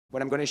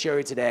What I'm going to show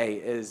you today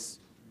is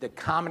the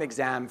common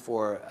exam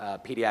for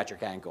a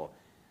pediatric ankle.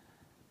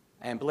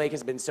 And Blake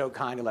has been so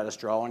kind to let us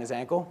draw on his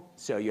ankle.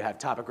 So you have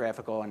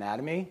topographical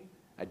anatomy.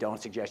 I don't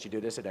suggest you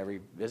do this at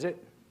every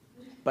visit,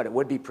 but it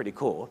would be pretty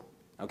cool,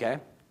 okay?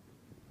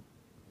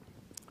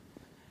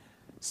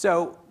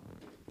 So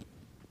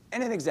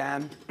in an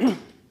exam,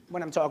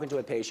 when I'm talking to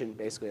a patient,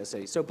 basically I'll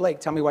say, so Blake,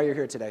 tell me why you're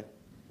here today.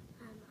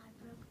 I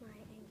broke my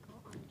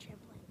ankle on a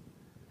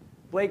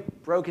trampoline.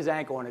 Blake broke his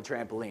ankle on a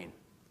trampoline.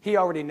 He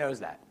already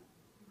knows that,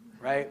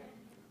 right?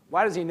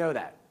 Why does he know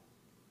that?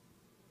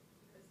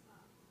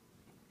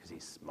 Because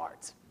he's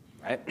smart,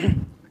 right?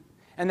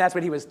 And that's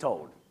what he was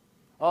told.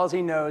 All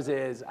he knows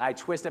is, I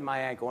twisted my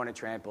ankle on a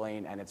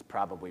trampoline and it's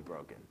probably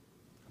broken,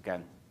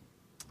 okay?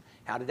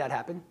 How did that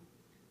happen?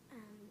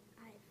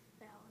 I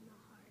fell on the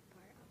hard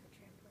part of the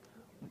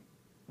trampoline.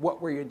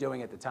 What were you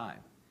doing at the time?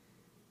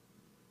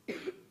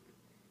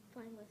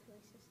 Playing with my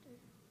sister.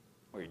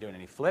 Were you doing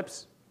any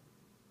flips?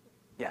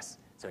 Yes.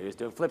 So he was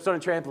doing flips on a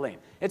trampoline.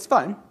 It's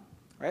fun,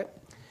 right?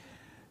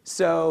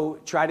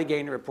 So try to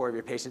gain a rapport of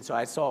your patient. So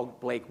I saw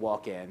Blake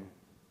walk in.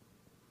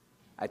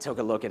 I took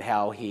a look at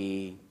how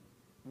he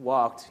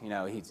walked. You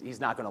know, he's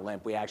not going to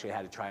limp. We actually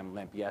had to try him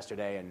limp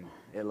yesterday, and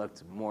it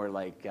looked more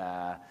like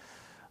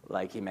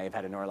he may have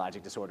had a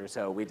neurologic disorder.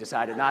 So we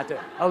decided not to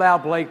allow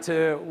Blake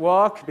to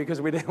walk because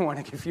we didn't want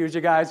to confuse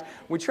you guys.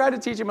 We tried to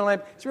teach him a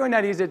limp. It's really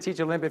not easy to teach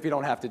a limp if you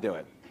don't have to do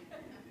it.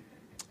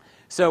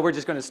 So we're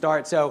just going to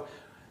start. So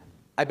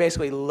I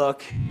basically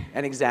look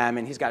and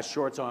examine. He's got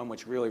shorts on,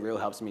 which really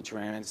helps me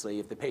tremendously.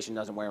 If the patient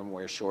doesn't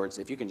wear shorts,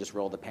 if you can just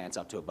roll the pants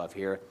up to above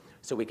here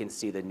so we can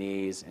see the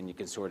knees and you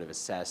can sort of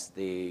assess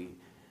the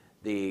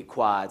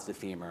quads, the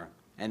femur.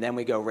 And then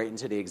we go right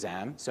into the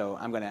exam. So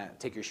I'm going to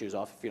take your shoes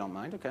off if you don't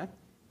mind, okay?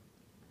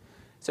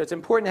 So it's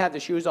important to have the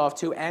shoes off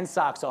too and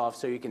socks off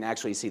so you can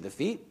actually see the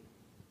feet.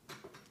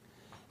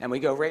 And we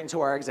go right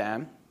into our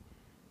exam.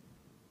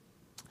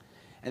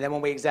 And then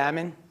when we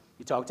examine,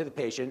 you talk to the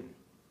patient,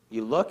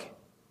 you look,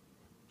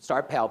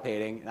 start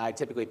palpating, and I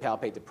typically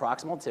palpate the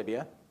proximal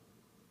tibia.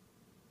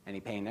 Any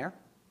pain there?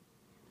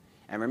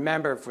 And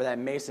remember, for that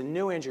M.S.N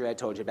injury I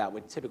told you about,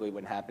 what typically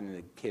would happen in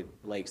the kid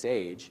Blake's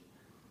age,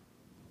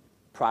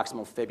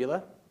 proximal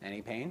fibula,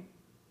 any pain?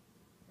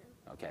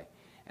 Okay.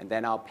 And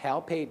then I'll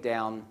palpate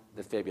down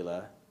the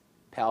fibula,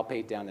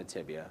 palpate down the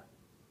tibia,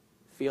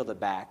 feel the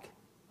back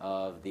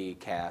of the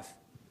calf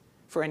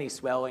for any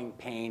swelling,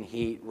 pain,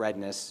 heat,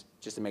 redness,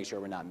 just to make sure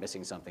we're not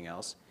missing something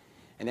else.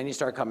 And then you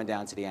start coming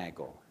down to the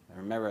ankle. And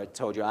remember, I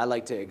told you I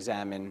like to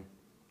examine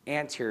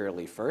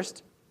anteriorly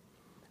first.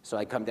 So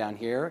I come down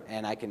here,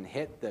 and I can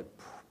hit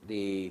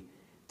the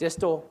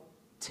distal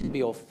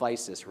tibial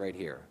physis right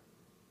here.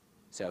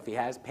 So if he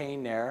has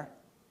pain there,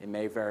 it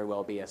may very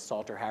well be a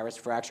Salter-Harris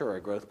fracture or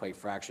a growth plate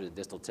fracture of the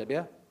distal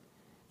tibia.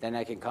 Then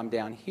I can come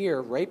down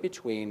here right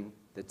between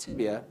the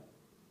tibia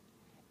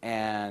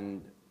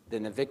and the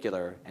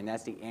navicular, and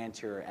that's the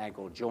anterior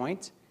ankle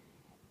joint.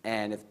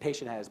 And if the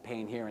patient has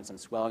pain here and some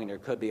swelling, there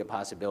could be a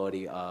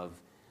possibility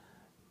of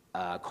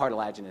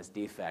cartilaginous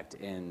defect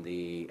in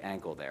the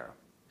ankle there.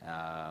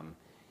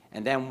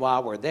 And then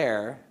while we're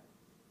there,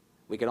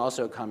 we can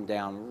also come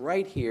down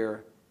right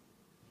here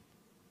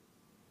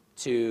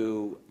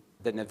to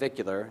the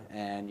navicular,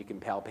 and you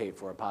can palpate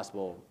for a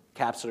possible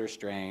capsular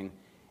strain,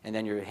 and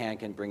then your hand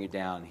can bring you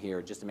down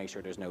here just to make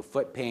sure there's no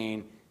foot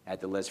pain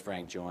at the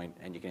Lisfranc joint,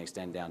 and you can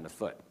extend down the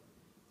foot.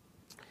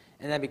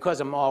 And then because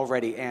I'm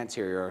already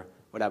anterior,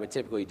 what I would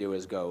typically do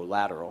is go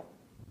lateral.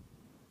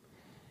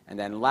 And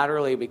then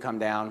laterally we come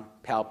down,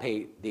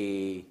 palpate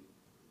the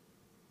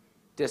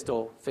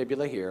distal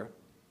fibula here,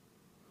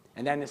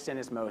 and then the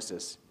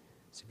syndesmosis.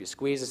 So if you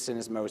squeeze the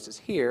syndesmosis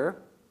here,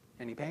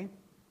 any pain?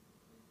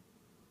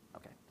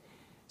 Okay.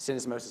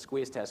 Syndesmosis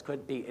squeeze test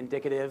could be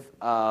indicative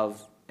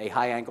of a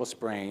high ankle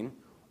sprain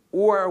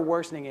or a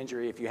worsening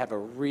injury if you have a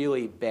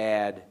really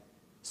bad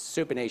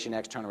supination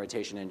external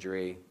rotation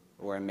injury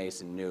or a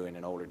M.S.N new in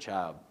an older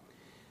child.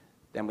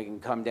 Then we can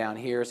come down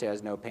here, so he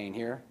has no pain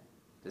here.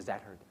 Does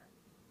that hurt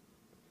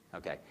there?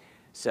 Okay.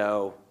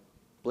 So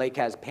Blake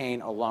has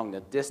pain along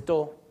the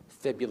distal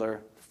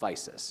fibular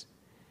physis.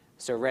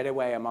 So right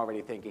away, I'm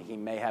already thinking he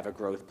may have a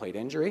growth plate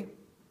injury.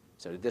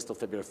 So the distal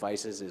fibular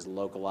physis is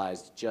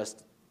localized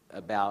just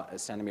about 1.5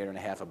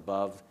 centimeters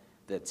above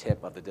the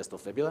tip of the distal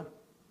fibula.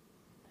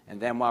 And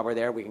then while we're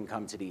there, we can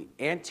come to the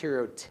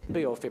anterior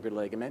tibial fibular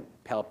ligament,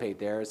 palpate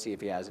there, see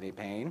if he has any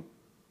pain.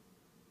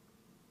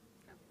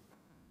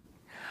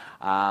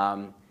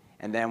 And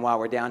then while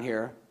we're down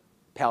here,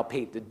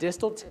 palpate the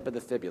distal tip of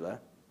the fibula.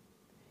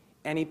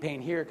 Any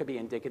pain here could be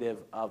indicative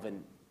of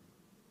an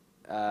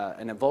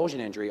avulsion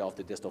injury off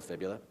the distal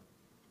fibula.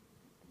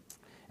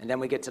 And then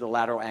we get to the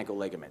lateral ankle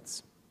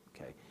ligaments.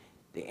 Okay.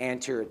 The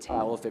anterior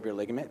talofibular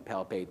ligament,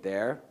 palpate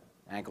there.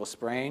 Ankle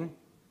sprain.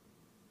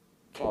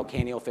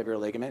 Calcaneal fibular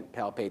ligament,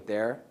 palpate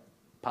there.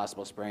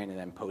 Possible sprain, and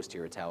then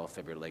posterior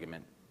talofibular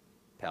ligament,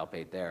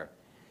 palpate there.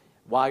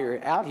 While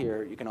you're out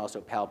here, you can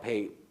also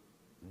palpate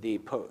the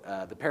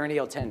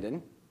peroneal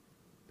tendon,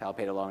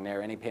 palpate along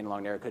there. Any pain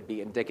along there could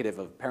be indicative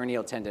of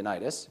peroneal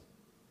tendinitis.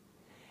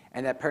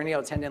 And that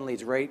peroneal tendon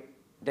leads right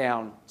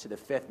down to the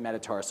 5th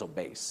metatarsal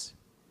base.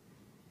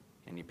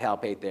 And you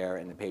palpate there,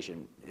 and the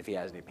patient, if he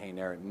has any pain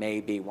there, it may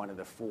be one of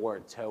the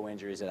 4 toe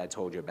injuries that I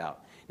told you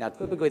about. Now,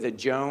 typically the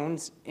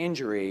Jones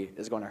injury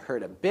is going to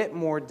hurt a bit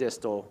more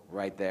distal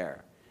right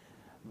there.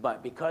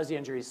 But because the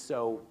injury is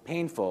so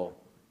painful,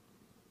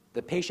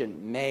 the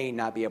patient may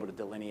not be able to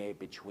delineate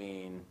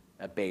between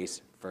a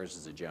base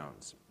versus a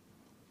Jones.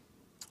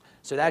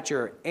 So that's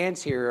your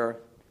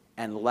anterior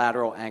and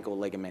lateral ankle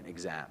ligament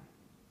exam.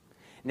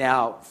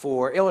 Now,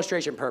 for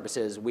illustration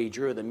purposes, we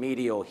drew the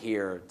medial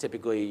here.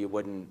 Typically, you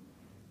wouldn't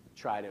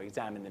try to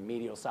examine the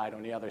medial side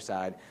on the other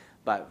side,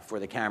 but for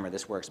the camera,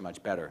 this works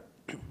much better.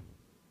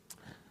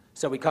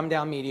 So we come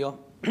down medial,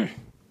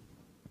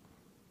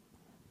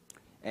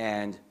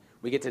 and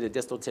we get to the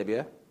distal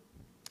tibia,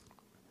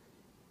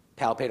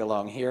 palpate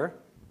along here,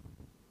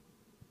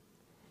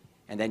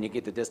 and then you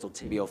get the distal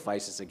tibial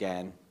physis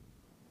again.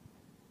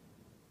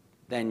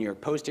 Then your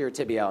posterior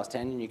tibialis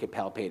tendon, you could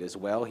palpate as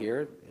well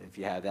here. If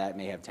you have that,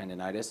 may have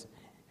tendinitis.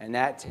 And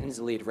that tends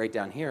to lead right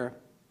down here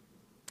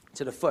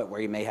to the foot,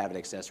 where you may have an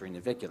accessory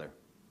navicular.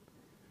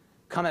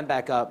 Coming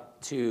back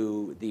up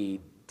to the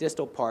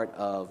distal part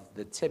of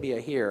the tibia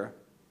here,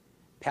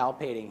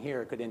 palpating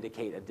here could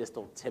indicate a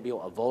distal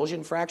tibial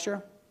avulsion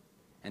fracture,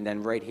 and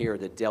then right here,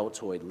 the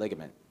deltoid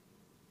ligament.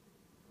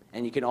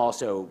 And you can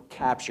also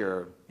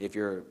capture, if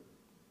you're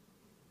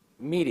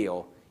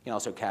medial, you can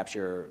also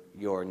capture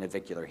your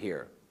navicular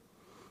here.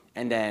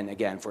 And then,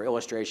 again, for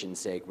illustration's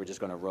sake, we're just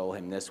going to roll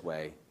him this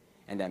way.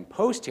 And then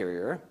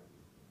posterior,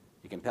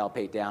 you can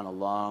palpate down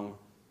along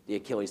the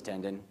Achilles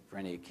tendon for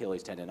any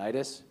Achilles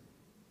tendinitis.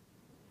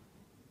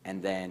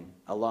 And then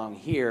along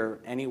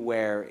here,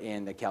 anywhere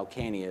in the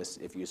calcaneus,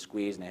 if you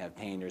squeeze and they have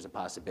pain, there's a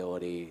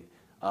possibility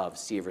of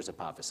Sever's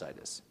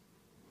apophysitis.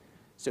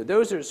 So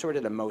those are sort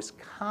of the most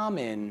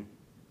common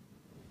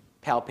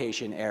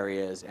palpation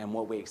areas and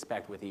what we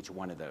expect with each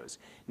one of those.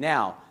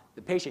 Now,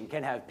 the patient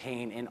can have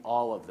pain in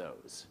all of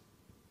those,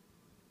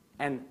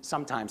 and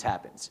sometimes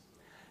happens.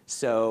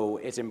 So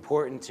it's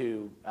important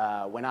to,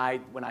 when I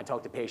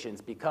talk to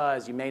patients,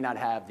 because you may not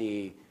have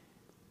the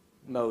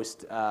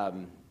most,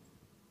 the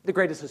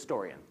greatest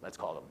historian, let's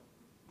call them.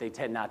 They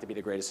tend not to be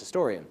the greatest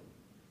historian.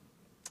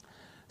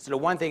 So the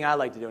one thing I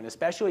like to do, and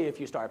especially if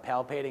you start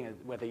palpating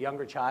with a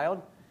younger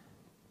child,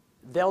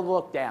 they'll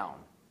look down.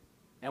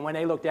 And when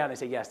they look down, they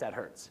say, yes, that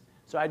hurts.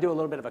 So I do a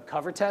little bit of a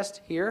cover test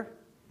here,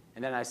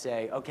 and then I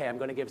say, okay, I'm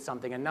going to give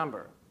something a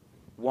number,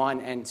 1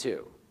 and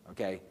 2,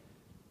 okay?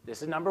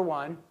 This is number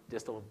 1,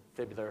 distal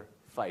fibular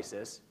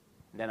physis,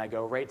 and then I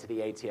go right to the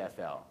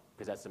ATFL,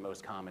 because that's the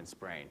most common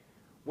sprain.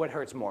 What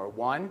hurts more,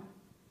 1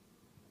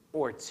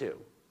 or 2?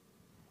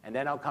 And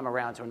then I'll come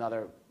around to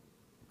another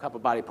couple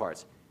body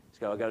parts.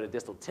 So I'll go to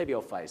distal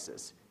tibial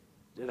physis.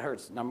 It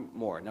hurts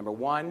more, number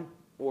 1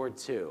 or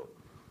 2?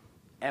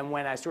 And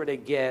when I sort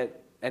of get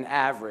an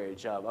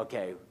average of,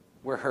 okay,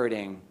 we're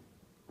hurting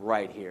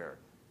right here,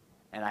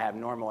 and I have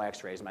normal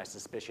x-rays, my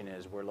suspicion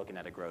is we're looking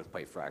at a growth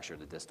plate fracture of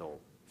the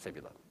distal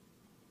fibula.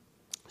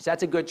 So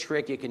that's a good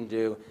trick you can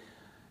do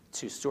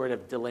to sort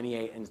of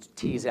delineate and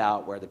tease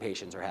out where the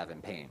patients are having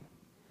pain.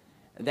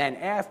 Then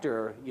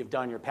after you've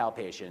done your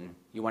palpation,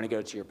 you want to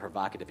go to your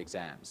provocative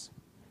exams.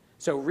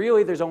 So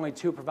really there's only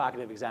 2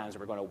 provocative exams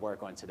we're going to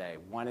work on today.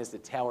 One is the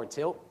Taylor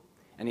tilt,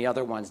 and the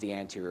other one's the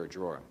anterior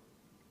drawer.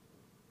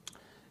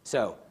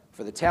 So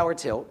for the Taylor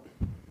tilt,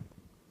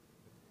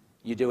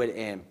 you do it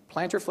in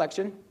plantar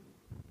flexion,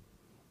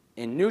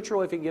 in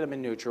neutral if you can get them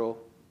in neutral,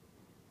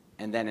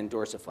 and then in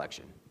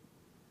dorsiflexion.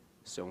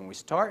 So when we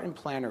start in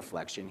plantar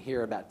flexion,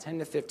 here about 10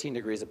 to 15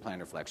 degrees of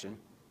plantar flexion,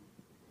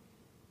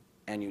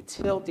 and you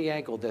tilt the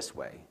ankle this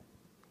way.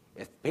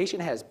 If the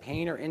patient has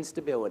pain or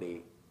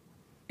instability,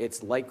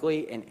 it's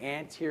likely an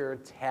anterior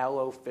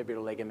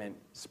talofibular ligament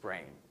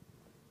sprain.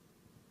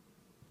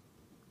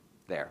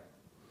 There.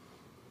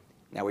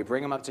 Now we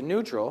bring them up to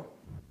neutral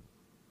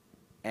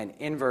and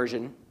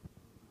inversion,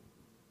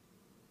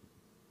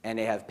 and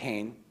they have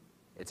pain.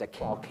 It's a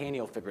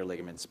calcaneal fibular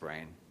ligament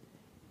sprain.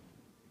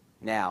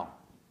 Now,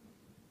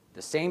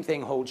 the same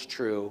thing holds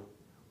true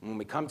when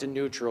we come to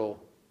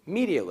neutral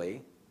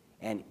medially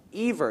and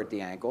evert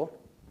the ankle.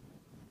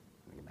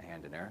 Let me get my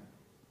hand in there.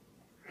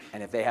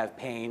 And if they have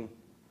pain,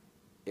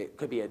 it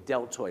could be a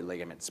deltoid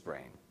ligament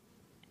sprain.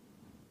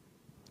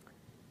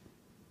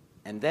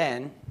 And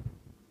then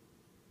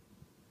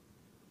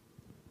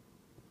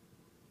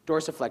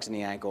dorsiflexing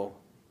the ankle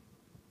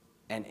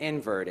and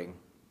inverting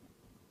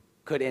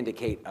could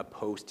indicate a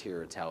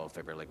posterior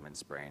talofibular ligament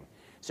sprain.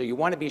 So you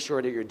want to be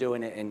sure that you're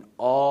doing it in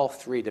all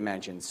 3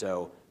 dimensions.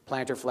 So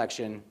plantar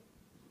flexion,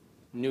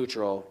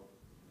 neutral,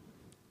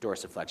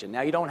 dorsiflexion.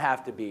 Now you don't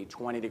have to be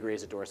 20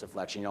 degrees of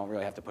dorsiflexion. You don't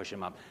really have to push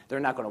them up. They're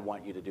not going to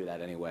want you to do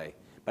that anyway.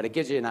 But it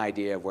gives you an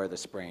idea of where the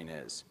sprain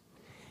is.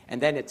 And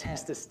then to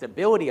test the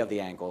stability of the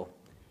ankle,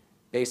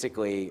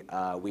 basically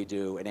we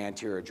do an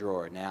anterior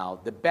drawer. Now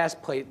the best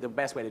way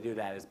to do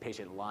that is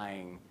patient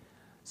lying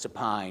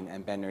supine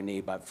and bend their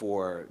knee. But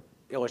for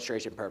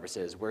illustration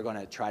purposes, we're going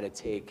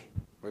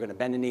to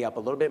bend the knee up a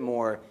little bit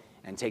more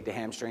and take the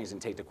hamstrings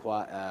and take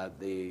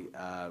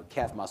the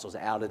calf muscles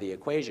out of the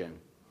equation.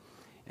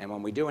 And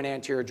when we do an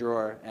anterior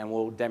drawer, and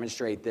we'll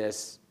demonstrate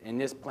this in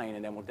this plane,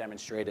 and then we'll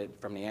demonstrate it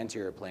from the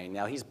anterior plane.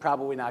 Now, he's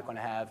probably not going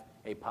to have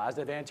a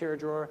positive anterior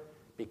drawer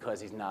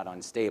because he's not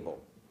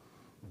unstable.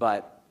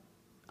 But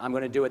I'm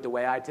going to do it the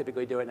way I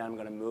typically do it, and I'm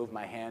going to move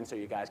my hand so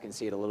you guys can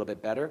see it a little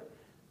bit better.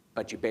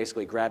 But you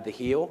basically grab the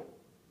heel,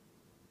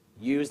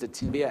 use the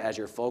tibia as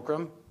your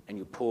fulcrum, and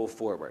you pull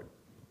forward.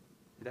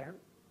 Did that hurt?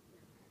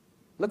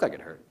 Looked like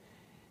it hurt.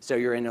 So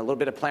you're in a little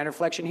bit of plantar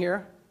flexion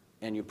here,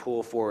 and you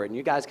pull forward. And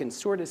you guys can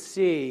sort of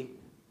see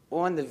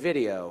on the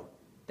video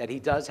that he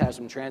does have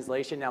some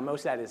translation. Now, most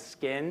of that is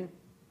skin,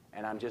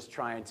 and I'm just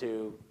trying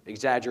to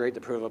exaggerate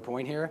to prove a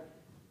point here.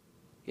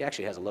 He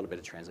actually has a little bit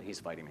of translation. He's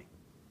fighting me.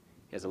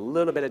 He has a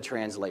little bit of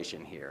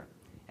translation here.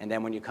 And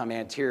then when you come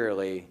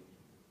anteriorly,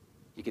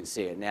 you can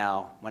see it.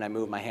 Now, when I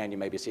move my hand, you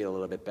maybe see it a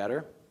little bit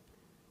better.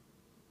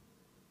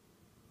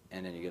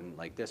 And then you get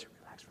like this.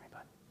 Relax for me,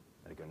 bud.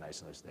 Let it go nice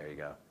and loose. There you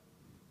go.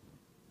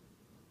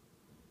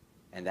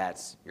 And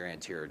that's your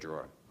anterior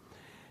drawer.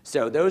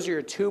 So those are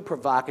your two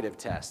provocative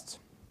tests.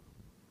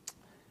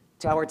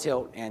 Tower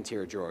tilt,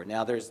 anterior drawer.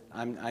 Now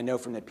I know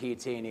from the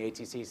PT and the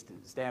ATC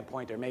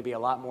standpoint, there may be a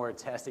lot more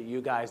tests that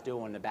you guys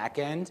do on the back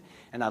end,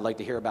 and I'd like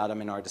to hear about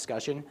them in our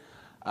discussion.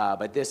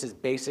 But this is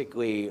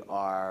basically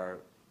our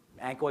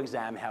ankle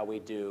exam, how we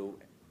do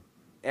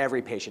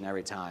every patient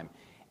every time.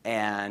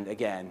 And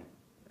again,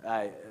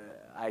 I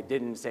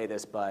didn't say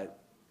this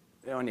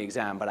on the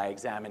exam, but I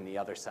examine the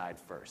other side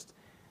first.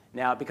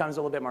 Now, it becomes a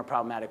little bit more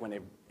problematic when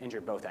they've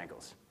injured both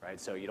ankles, right?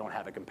 So you don't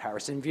have a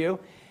comparison view.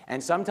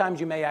 And sometimes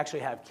you may actually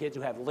have kids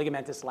who have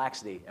ligamentous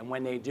laxity. And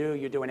when they do,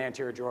 you do an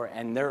anterior drawer,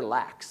 and they're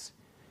lax.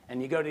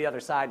 And you go to the other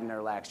side, and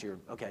they're lax. You're,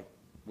 okay,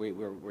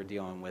 we're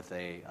dealing with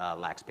a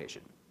lax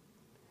patient.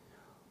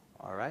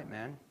 All right,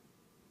 man.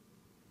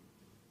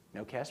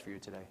 No cast for you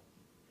today.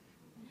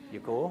 You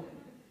cool?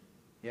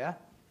 Yeah?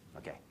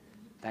 Okay.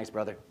 Thanks,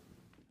 brother.